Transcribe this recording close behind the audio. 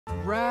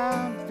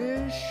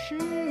ravishing.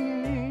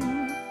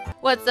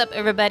 What's up,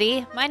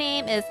 everybody? My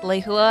name is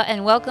Lehua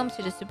and welcome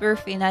to the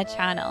Superfina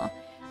Channel.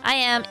 I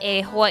am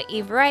a Hawaii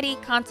variety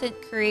content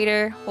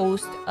creator,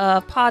 host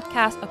of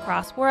podcasts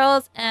across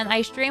worlds, and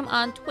I stream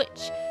on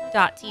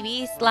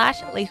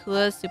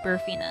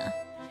twitch.tv/LehuaSuperfina.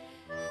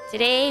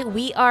 Today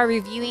we are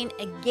reviewing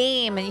a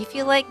game, and if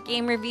you like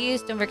game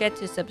reviews, don't forget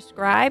to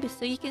subscribe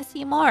so you can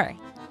see more.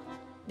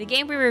 The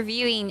game we're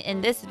reviewing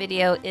in this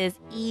video is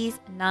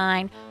Ys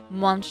 9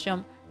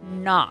 Monstrum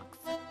Nox,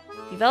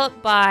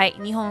 developed by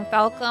Nihon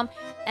Falcom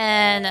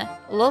and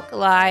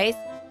localized,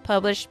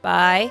 published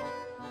by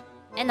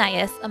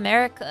NIS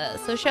America.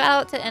 So shout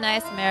out to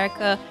NIS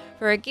America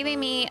for giving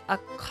me a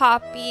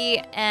copy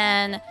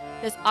and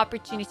this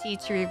opportunity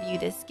to review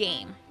this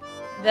game.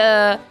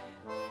 The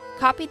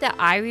copy that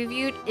I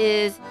reviewed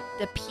is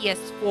the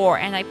PS4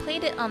 and I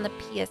played it on the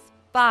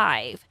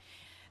PS5.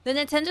 The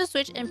Nintendo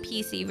Switch and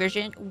PC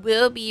version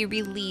will be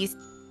released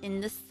in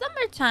the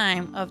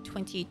summertime of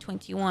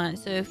 2021.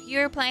 So if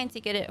you're planning to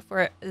get it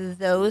for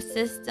those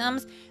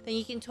systems, then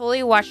you can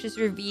totally watch this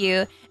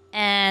review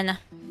and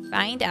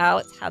find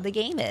out how the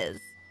game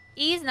is.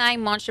 Ys 9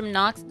 Monstrum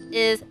Nox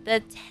is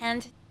the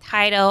 10th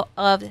title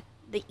of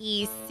the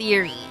Ys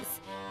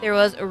series. There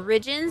was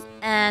Origins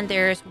and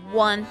there's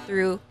 1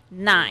 through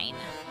 9.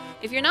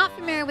 If you're not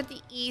familiar with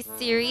the Ys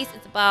series,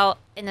 it's about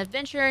an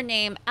adventurer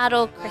named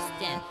Adol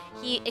Christin.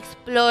 He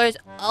explores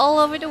all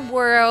over the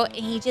world and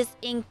he just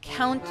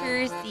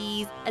encounters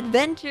these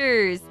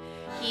adventures.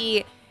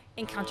 He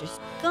encounters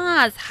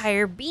gods,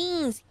 higher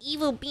beings,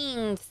 evil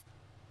beings,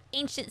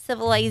 ancient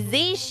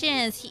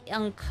civilizations. He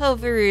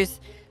uncovers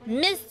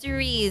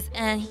mysteries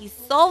and he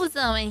solves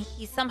them and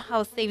he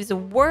somehow saves the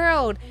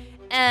world.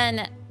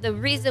 And the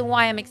reason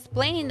why I'm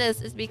explaining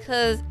this is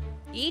because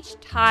each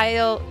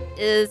tile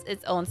is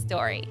its own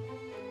story.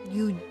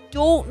 You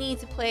don't need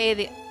to play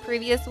the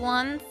previous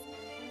ones.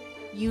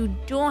 You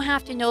don't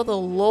have to know the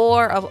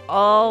lore of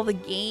all the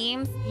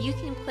games. You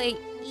can play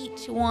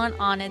each one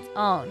on its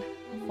own.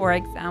 For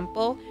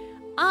example,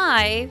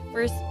 I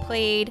first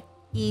played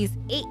Ys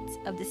 8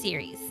 of the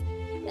series,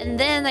 and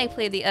then I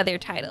played the other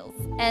titles.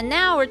 And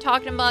now we're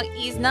talking about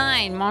Ys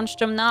 9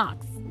 Monstrum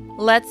Nox.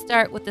 Let's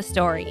start with the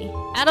story.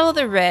 Adol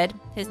the Red,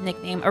 his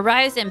nickname,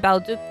 arrives in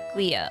Balduq,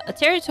 Gllia, a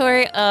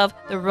territory of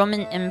the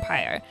Romun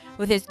Empire,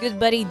 with his good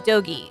buddy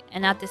Dogi,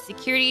 and at the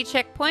security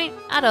checkpoint,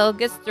 Adol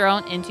gets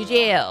thrown into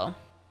jail.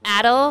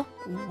 Adol,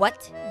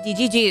 what did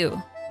you do?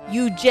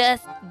 You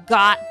just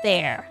got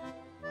there.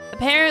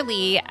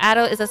 Apparently,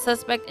 Adol is a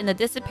suspect in the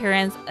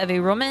disappearance of a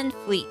Romun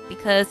fleet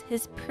because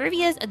his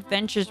previous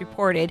adventures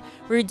reported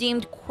were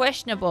deemed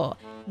questionable,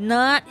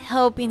 not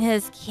helping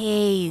his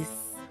case.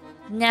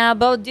 Now,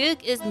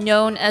 Balduq is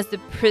known as the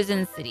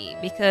Prison City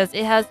because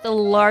it has the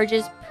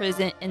largest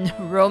prison in the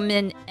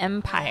Romun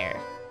Empire.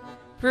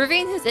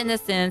 Proving his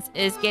innocence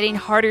is getting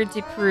harder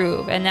to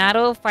prove, and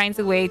Adol finds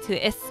a way to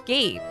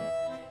escape.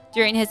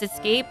 During his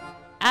escape,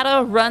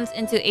 Adol runs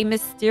into a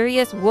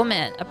mysterious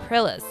woman,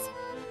 Aprilis,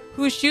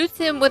 who shoots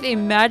him with a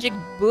magic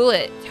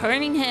bullet,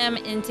 turning him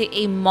into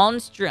a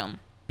monstrum,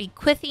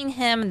 bequeathing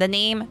him the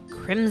name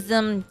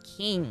Crimson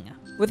King.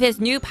 With his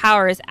new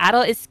powers,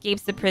 Adol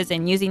escapes the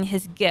prison using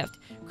his gift,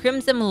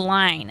 Crimson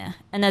Line,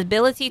 an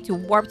ability to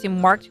warp to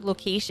marked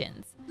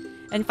locations,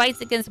 and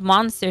fights against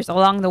monsters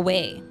along the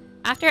way.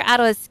 After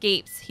Adol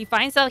escapes, he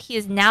finds out he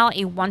is now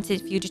a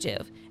wanted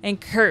fugitive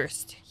and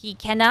cursed. He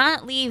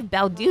cannot leave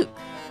Balduq.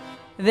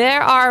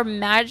 There are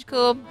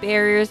magical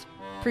barriers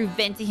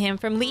preventing him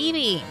from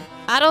leaving.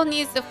 Adol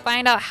needs to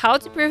find out how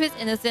to prove his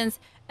innocence,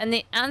 and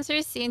the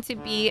answers seem to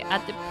be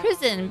at the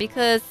prison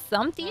because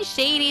something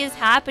shady is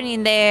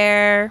happening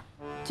there.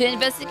 To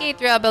investigate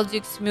throughout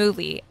Balduq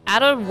smoothly,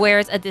 Adol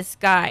wears a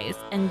disguise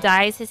and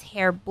dyes his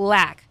hair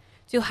black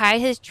to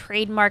hide his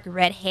trademark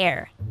red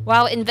hair.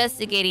 While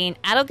investigating,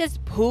 Adol gets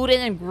pulled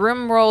in a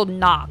Grimworld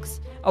Nox,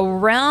 a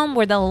realm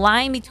where the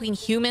line between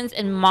humans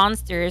and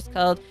monsters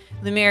called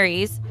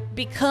Lemures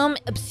become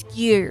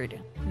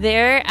obscured.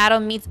 There,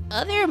 Adol meets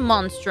other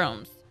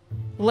monstrums,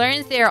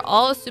 learns they are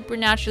all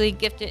supernaturally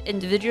gifted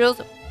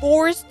individuals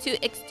forced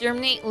to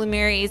exterminate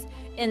Lemures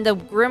in the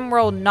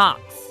Grimworld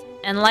Nox,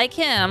 and like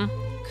him,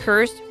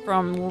 cursed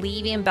from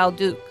leaving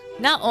Balduq.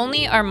 Not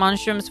only are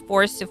monstrums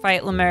forced to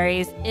fight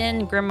Lemures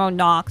in Grimworld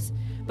Nox,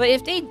 but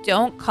if they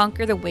don't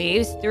conquer the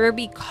waves, there will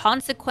be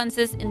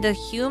consequences in the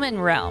human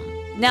realm.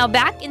 Now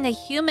back in the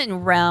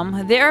human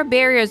realm, there are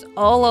barriers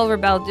all over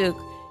Balduq,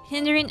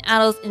 hindering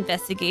Adol's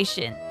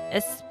investigation,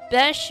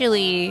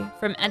 especially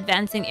from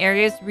advancing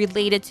areas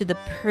related to the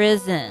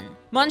prison.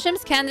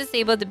 Monstrums can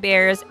disable the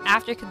barriers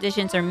after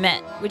conditions are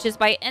met, which is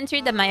by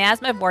entering the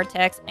miasma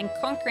vortex and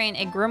conquering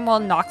a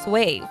Grimworld Nox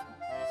wave.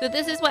 So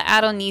this is what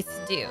Adol needs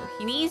to do.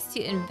 He needs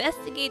to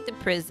investigate the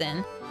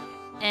prison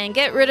and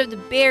get rid of the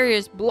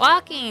barriers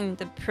blocking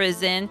the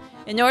prison.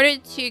 In order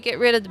to get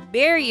rid of the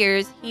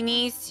barriers, he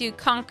needs to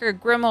conquer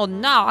Grimworld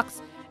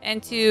Nox,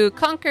 and to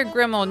conquer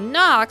Grimworld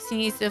Nox, he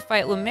needs to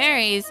fight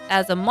Lemures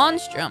as a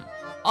monstrum.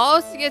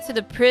 all to get to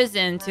the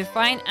prison to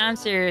find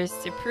answers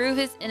to prove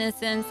his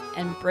innocence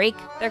and break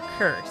the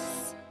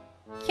curse.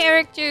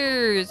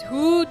 Characters!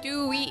 Who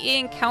do we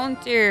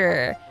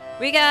encounter?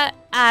 We got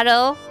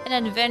Adol,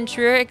 an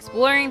adventurer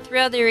exploring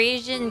throughout the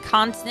Eurasian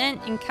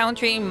continent,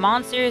 encountering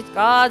monsters,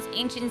 gods,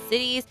 ancient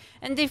cities,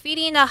 and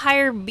defeating a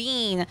higher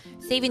being,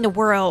 saving the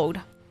world.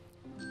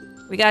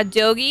 We got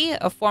Dogi,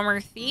 a former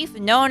thief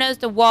known as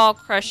the Wall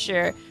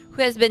Crusher,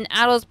 who has been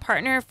Adol's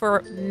partner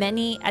for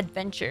many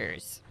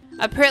adventures.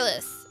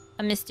 Aprilis,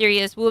 a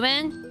mysterious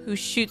woman who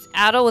shoots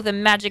Adol with a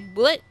magic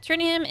bullet,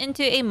 turning him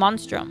into a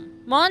monstrum.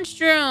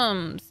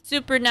 Monstrums!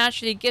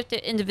 Supernaturally gifted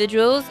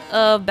individuals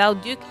of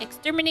Balduq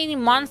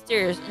exterminating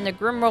monsters in the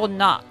grim world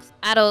Nox.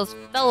 Adol's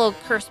fellow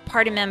cursed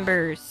party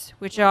members,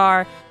 which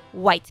are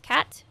White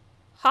Cat,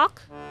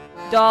 Hawk,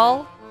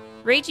 Doll,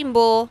 Raging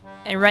Bull,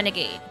 and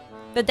Renegade.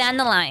 The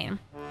Dandelion,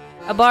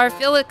 a bar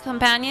filled with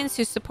companions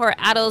who support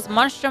Adol's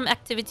monstrum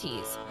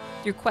activities.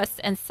 Through quests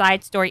and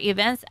side story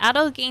events,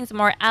 Adol gains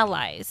more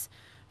allies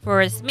for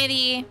a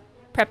smithy,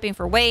 prepping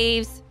for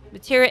waves,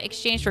 material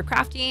exchange for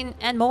crafting,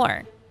 and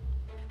more.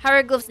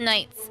 Hieroglyphs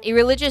Knights, a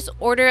religious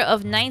order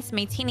of knights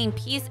maintaining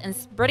peace and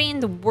spreading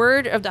the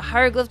word of the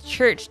Hieroglyph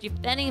Church,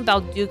 defending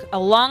Balduq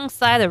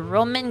alongside the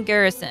Roman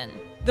garrison.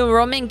 The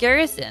Roman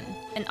garrison,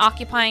 an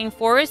occupying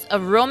force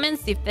of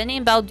Romans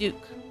defending Balduq.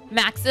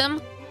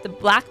 Maxim, the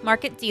black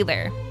market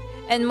dealer.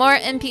 And more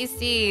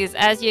NPCs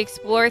as you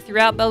explore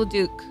throughout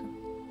Balduq.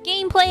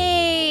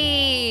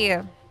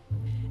 Gameplay!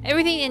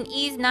 Everything in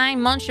Ys 9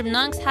 Monstrum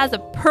Nox has a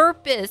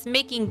purpose,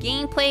 making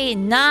gameplay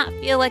not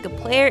feel like a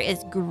player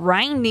is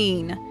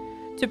grinding.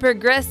 To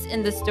progress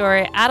in the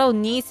story, Adol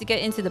needs to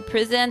get into the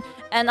prison,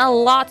 and a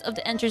lot of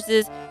the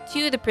entrances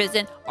to the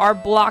prison are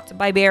blocked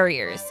by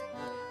barriers.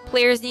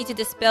 Players need to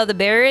dispel the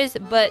barriers,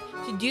 but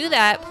to do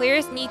that,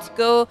 players need to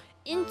go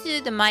into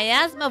the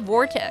Miasma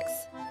Vortex.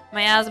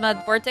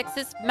 Miasma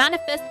Vortexes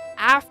manifest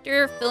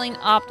after filling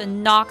up the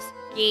Nox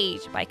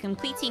gauge by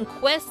completing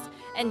quests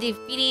and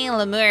defeating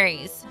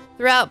Lemures.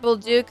 Throughout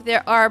Balduq,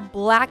 there are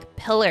black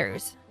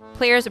pillars.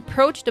 Players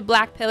approach the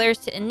black pillars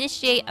to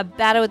initiate a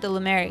battle with the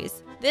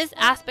Lemures. This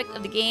aspect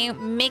of the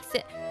game makes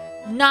it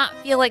not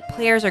feel like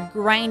players are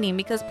grinding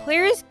because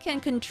players can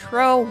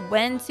control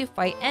when to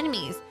fight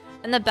enemies,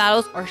 and the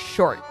battles are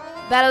short.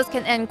 Battles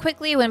can end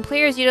quickly when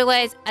players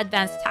utilize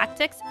advanced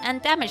tactics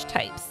and damage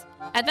types.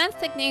 Advanced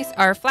techniques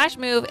are Flash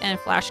Move and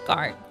Flash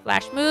Guard.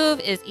 Flash Move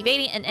is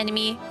evading an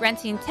enemy,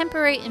 granting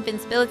temporary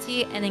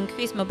invincibility and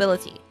increased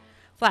mobility.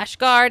 Flash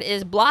Guard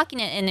is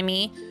blocking an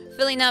enemy,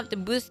 filling up the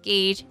boost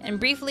gauge, and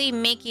briefly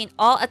making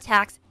all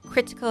attacks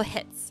critical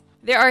hits.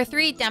 There are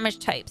 3 damage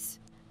types.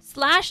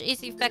 Slash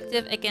is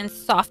effective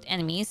against soft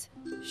enemies,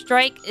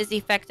 Strike is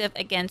effective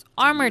against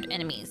armored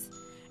enemies,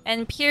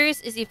 and Pierce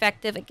is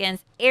effective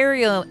against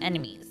aerial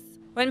enemies.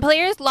 When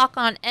players lock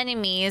on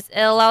enemies,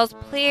 it allows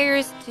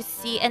players to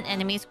see an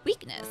enemy's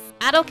weakness.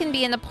 Adol can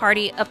be in the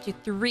party up to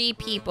 3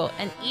 people,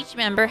 and each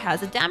member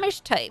has a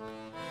damage type.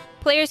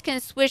 Players can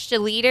switch the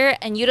leader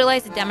and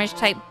utilize the damage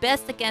type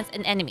best against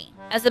an enemy.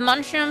 As the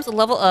monstrums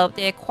level up,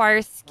 they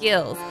acquire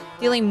skills,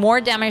 dealing more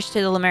damage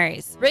to the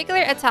Lemures.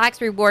 Regular attacks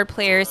reward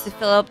players to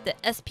fill up the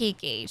SP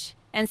gauge,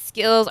 and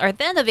skills are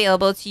then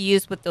available to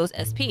use with those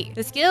SP.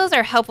 The skills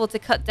are helpful to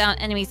cut down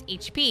enemies'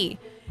 HP,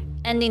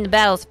 ending the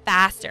battles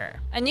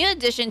faster. A new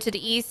addition to the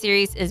E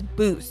series is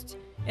Boost.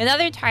 In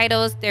other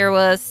titles, there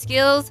was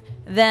Skills,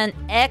 then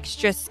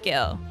Extra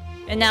Skill.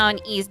 And now in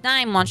Ys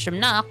 9 Monstrum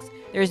Nox,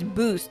 there's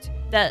Boost,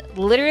 that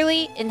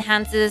literally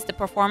enhances the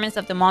performance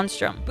of the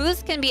monstrum.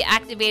 Boost can be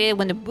activated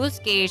when the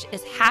boost gauge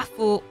is half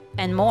full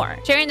and more.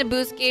 Sharing the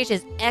boost gauge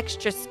is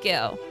Extra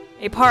Skill,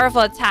 a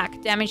powerful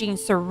attack damaging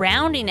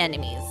surrounding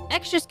enemies.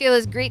 Extra Skill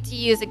is great to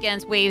use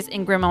against waves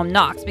in Romun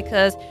Nox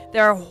because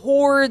there are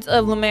hordes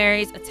of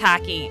Lemures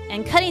attacking,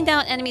 and cutting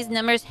down enemies'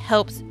 numbers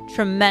helps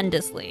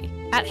tremendously.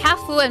 At half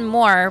full and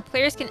more,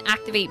 players can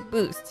activate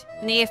Boost,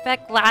 and the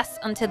effect lasts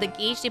until the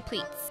gauge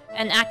depletes,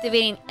 and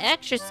activating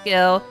Extra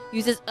Skill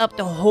uses up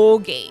the whole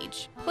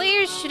gauge.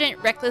 Players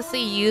shouldn't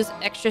recklessly use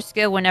Extra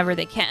Skill whenever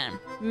they can.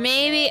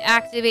 Maybe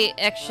activate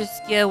Extra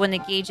Skill when the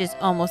gauge is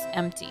almost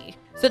empty.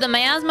 So the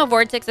Miasma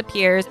Vortex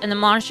appears, and the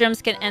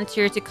monstrums can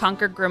enter to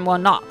conquer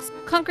Grimwell Nox.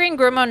 Conquering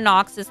Grimwell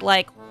Nox is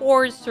like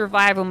Horde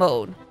survival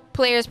mode.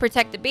 Players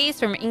protect the base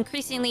from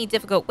increasingly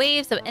difficult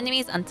waves of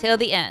enemies until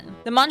the end.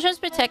 The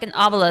monstrums protect an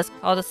obelisk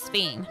called a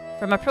Sphinx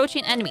from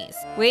approaching enemies.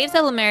 Waves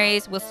of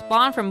Lemures will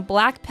spawn from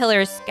black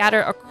pillars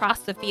scattered across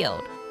the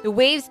field. The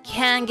waves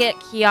can get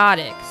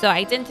chaotic, so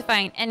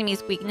identifying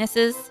enemies'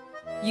 weaknesses,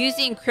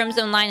 using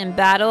Crimson Line in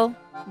battle,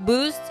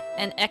 Boost,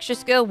 and Extra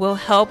Skill will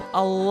help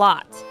a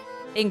lot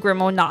in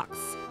Grimwell Nox.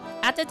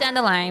 At the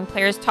Dandelion,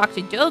 players talk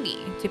to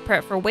Dogi to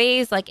prep for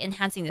waves like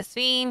enhancing the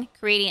Sphinx,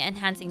 creating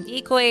enhancing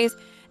decoys,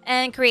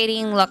 and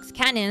creating Lux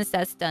cannons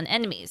that stun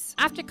enemies.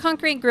 After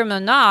conquering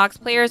Grimwell Nox,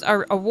 players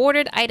are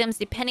awarded items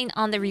depending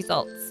on the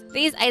results.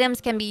 These items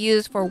can be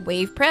used for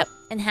wave prep,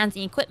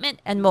 enhancing equipment,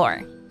 and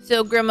more.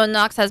 So Romun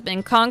Nox has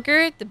been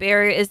conquered, the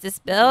barrier is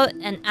dispelled,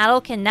 and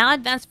Adol can now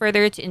advance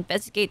further to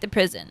investigate the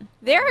prison.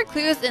 There are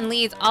clues and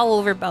leads all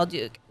over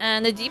Balduq,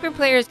 and the deeper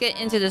players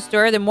get into the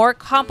story, the more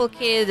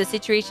complicated the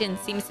situation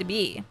seems to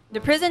be.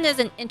 The prison is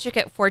an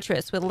intricate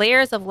fortress with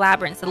layers of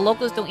labyrinths that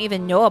locals don't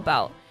even know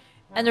about.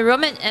 And the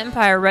Romun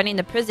Empire running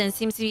the prison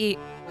seems to be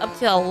up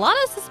to a lot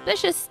of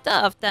suspicious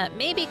stuff that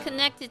may be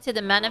connected to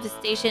the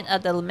manifestation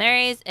of the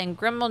Limares and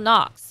Romun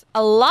Nox.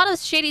 A lot of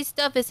shady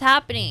stuff is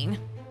happening.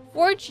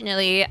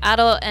 Fortunately,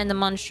 Adol and the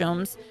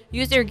Monstrums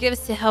use their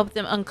gifts to help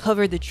them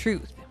uncover the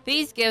truth.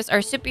 These gifts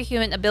are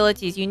superhuman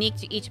abilities unique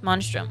to each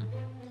Monstrum.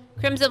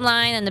 Crimson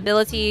Line, an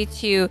ability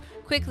to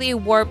quickly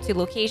warp to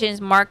locations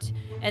marked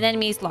and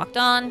enemies locked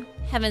on.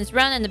 Heaven's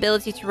Run, an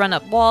ability to run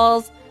up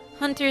walls.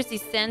 Hunter's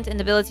Descent,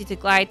 an ability to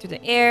glide through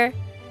the air.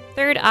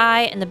 Third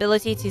Eye, an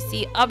ability to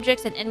see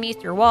objects and enemies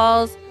through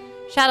walls.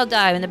 Shadow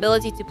Dive, an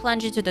ability to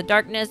plunge into the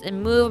darkness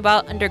and move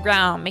about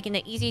underground, making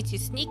it easy to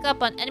sneak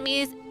up on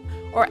enemies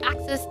or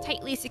access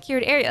tightly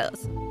secured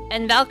areas.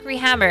 And Valkyrie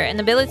Hammer, an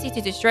ability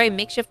to destroy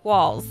makeshift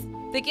walls.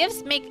 The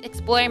gifts make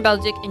exploring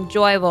Balduq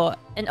enjoyable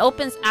and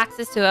opens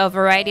access to a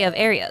variety of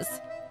areas.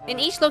 In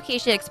each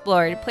location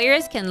explored,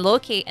 players can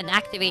locate and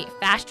activate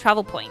fast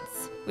travel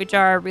points, which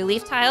are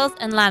relief tiles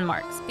and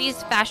landmarks.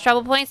 These fast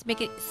travel points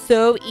make it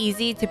so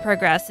easy to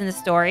progress in the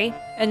story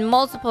and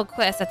multiple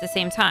quests at the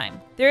same time.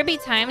 There will be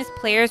times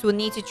players will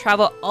need to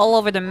travel all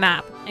over the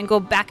map and go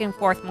back and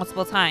forth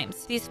multiple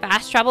times. These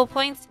fast travel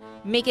points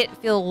make it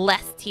feel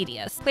less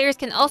tedious. Players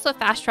can also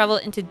fast travel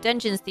into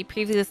dungeons they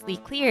previously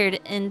cleared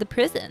in the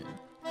prison.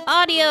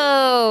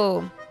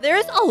 Audio!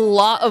 There's a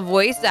lot of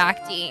voice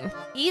acting.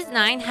 Ys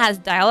 9 has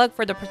dialogue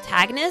for the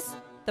protagonists,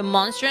 the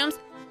Monstrums,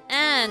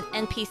 and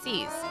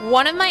NPCs.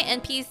 One of my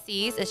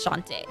NPCs is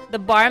Shante, the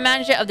bar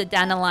manager of the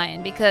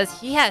Dandelion,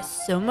 because he has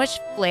so much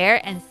flair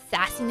and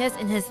sassiness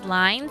in his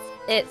lines.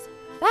 It's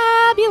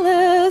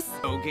fabulous!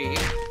 Okay,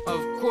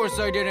 of course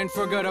I didn't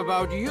forget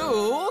about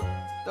you.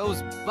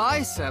 Those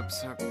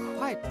biceps are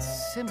quite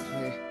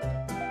simply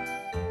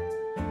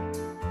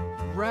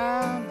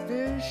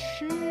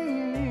ravishing.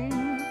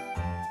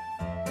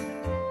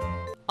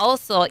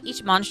 Also,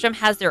 each Monstrum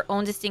has their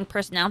own distinct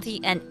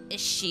personality and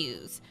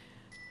issues.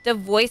 The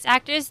voice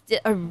actors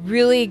did a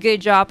really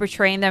good job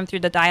portraying them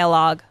through the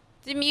dialogue.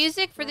 The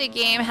music for the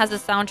game has a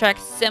soundtrack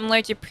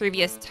similar to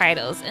previous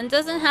titles and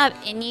doesn't have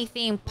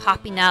anything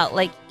popping out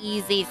like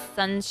Ys 8's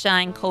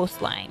Sunshine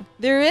Coastline.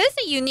 There is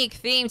a unique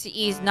theme to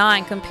Ys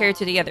 9 compared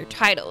to the other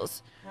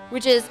titles,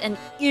 which is an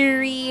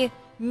eerie,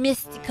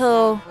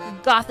 mystical,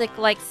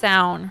 gothic-like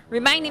sound,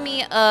 reminding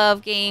me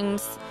of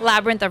games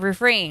Labyrinth of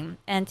Refrain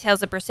and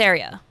Tales of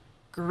Berseria.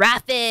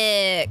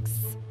 Graphics!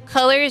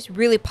 Colors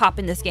really pop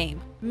in this game.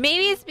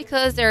 Maybe it's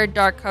because there are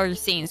dark color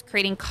scenes,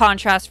 creating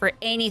contrast for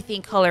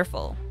anything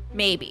colorful.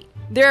 Maybe.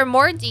 There are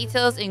more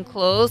details in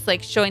clothes,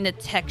 like showing the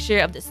texture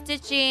of the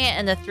stitching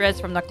and the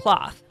threads from the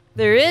cloth.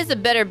 There is a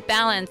better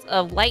balance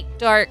of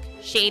light-dark,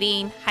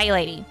 shading,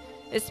 highlighting,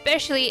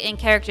 especially in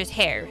characters'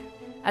 hair.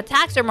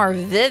 Attacks are more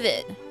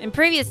vivid. In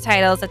previous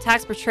titles,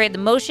 attacks portrayed the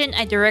motion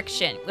and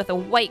direction with a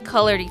white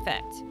colored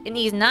effect. In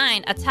Ys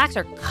 9, attacks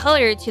are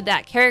colored to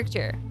that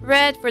character.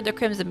 Red for the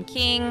Crimson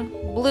King,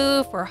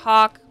 blue for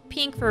Hawk,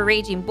 pink for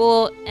Raging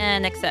Bull,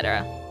 and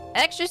etc.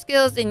 Extra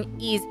skills in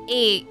Ys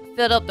 8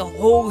 filled up the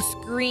whole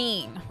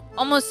screen,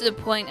 almost to the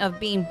point of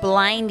being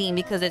blinding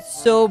because it's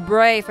so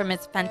bright from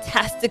its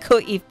fantastical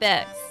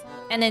effects.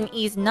 And in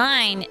Ys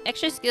 9,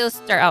 extra skills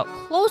start out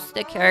close to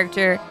the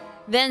character,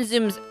 then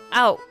zooms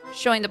out,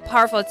 showing the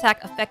powerful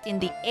attack affecting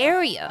the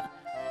area,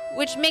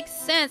 which makes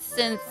sense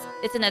since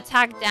it's an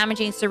attack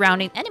damaging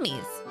surrounding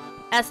enemies.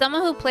 As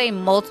someone who played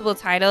multiple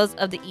titles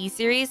of the Ys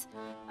series,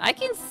 I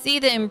can see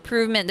the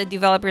improvement the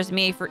developers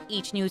made for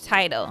each new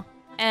title.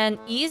 And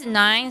Ys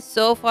 9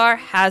 so far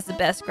has the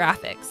best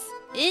graphics.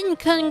 In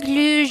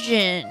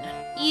conclusion,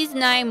 Ys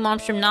 9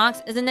 Monstrum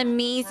Nox is an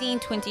amazing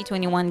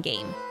 2021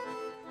 game.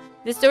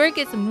 The story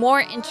gets more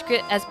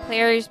intricate as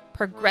players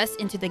progress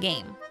into the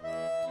game.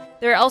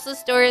 There are also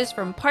stories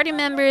from party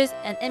members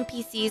and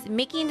NPCs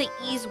making the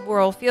Ys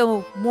world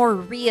feel more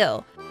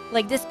real.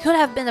 Like this could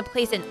have been a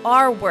place in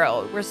our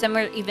world where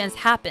similar events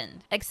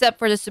happened, except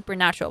for the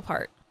supernatural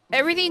part.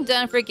 Everything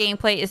done for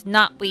gameplay is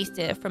not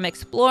wasted, from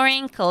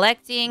exploring,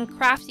 collecting,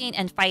 crafting,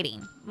 and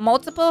fighting.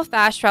 Multiple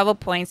fast travel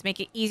points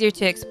make it easier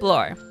to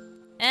explore,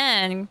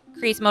 and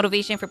creates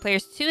motivation for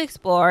players to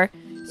explore,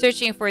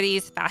 searching for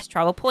these fast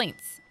travel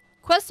points.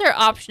 Quests are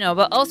optional,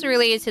 but also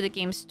related to the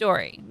game's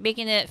story,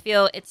 making it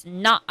feel it's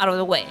not out of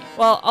the way,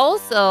 while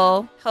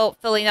also help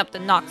filling up the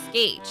Nox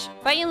gauge.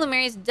 Fighting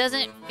Limares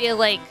doesn't feel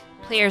like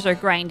players are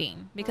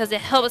grinding, because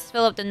it helps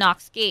fill up the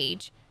Nox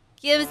gauge,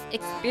 gives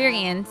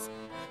experience,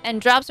 and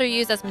drops are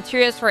used as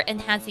materials for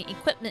enhancing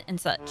equipment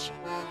and such.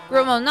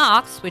 Romun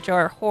Nox, which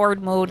are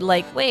horde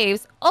mode-like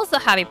waves, also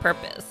have a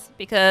purpose,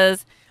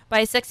 because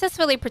by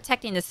successfully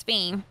protecting the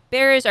Sphinx,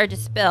 barriers are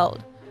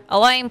dispelled,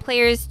 allowing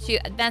players to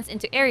advance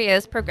into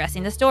areas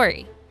progressing the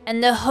story.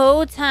 And the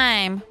whole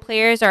time,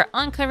 players are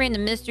uncovering the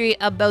mystery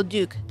of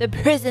Balduq, the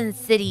Prison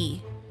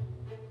City.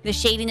 The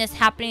shadiness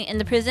happening in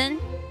the prison?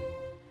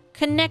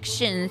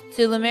 connections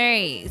to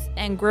Lumeris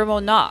and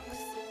Romun Nox,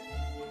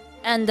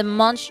 and the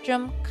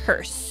Monstrum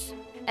Curse.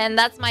 And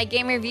that's my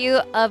game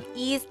review of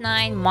Ys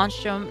 9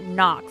 Monstrum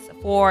Nox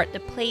for the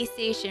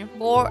PlayStation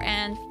 4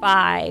 and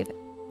 5.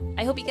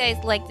 I hope you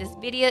guys liked this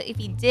video. If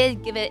you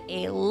did, give it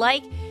a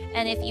like.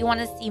 And if you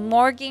want to see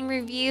more game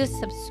reviews,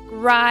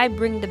 subscribe,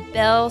 ring the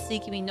bell so you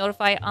can be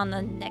notified on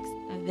the next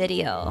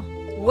video.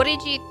 What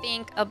did you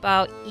think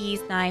about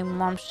Ys 9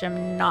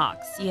 Monstrum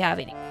Nox? Do you have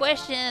any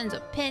questions,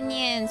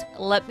 opinions?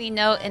 Let me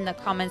know in the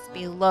comments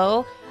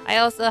below. I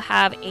also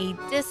have a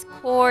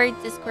Discord.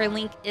 Discord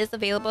link is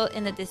available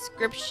in the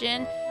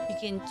description. You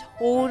can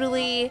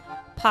totally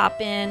pop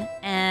in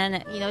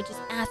and,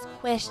 just ask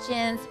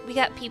questions. We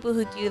got people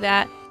who do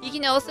that. You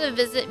can also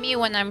visit me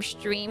when I'm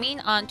streaming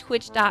on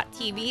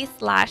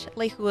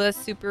twitch.tv/Lehua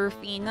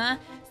Superfina.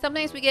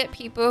 Sometimes we get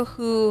people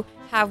who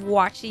have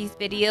watched these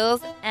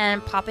videos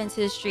and pop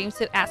into the stream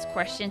to ask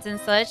questions and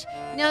such.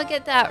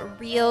 Get that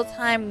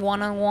real-time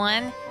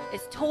one-on-one.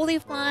 It's totally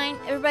fine.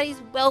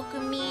 Everybody's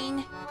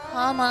welcoming.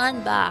 Come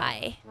on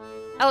by.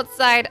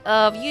 Outside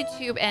of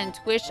YouTube and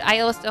Twitch, I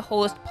also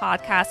host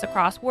podcasts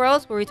across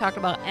worlds where we talk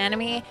about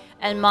anime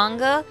and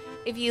manga.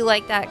 If you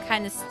like that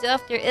kind of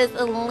stuff, there is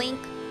a link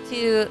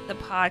to the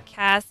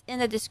podcast in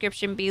the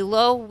description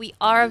below. We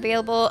are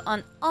available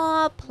on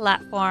all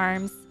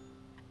platforms.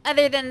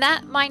 Other than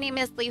that, my name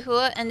is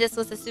Lehua, and this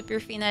was the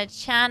Superfina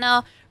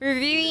Channel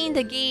reviewing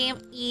the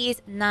game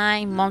Ys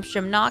 9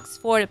 Monstrum Nox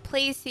for the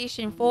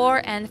PlayStation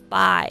 4 and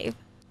 5.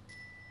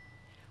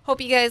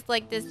 Hope you guys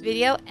liked this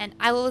video, and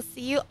I will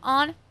see you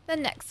on the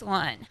next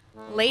one.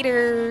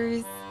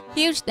 Laters!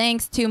 Huge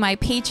thanks to my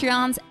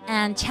Patreons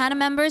and channel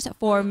members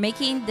for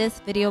making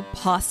this video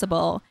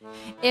possible.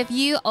 If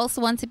you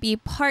also want to be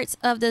part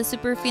of the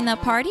Superfina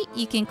party,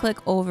 you can click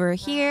over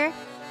here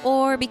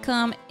or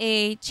become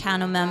a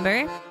channel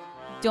member.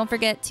 Don't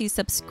forget to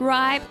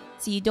subscribe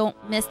so you don't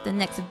miss the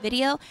next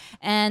video.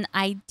 And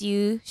I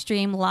do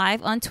stream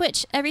live on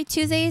Twitch every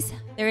Tuesdays,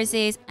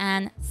 Thursdays,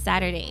 and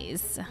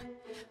Saturdays.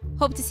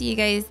 Hope to see you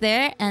guys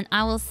there, and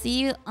I will see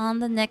you on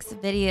the next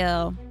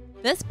video.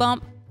 Fist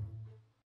bump!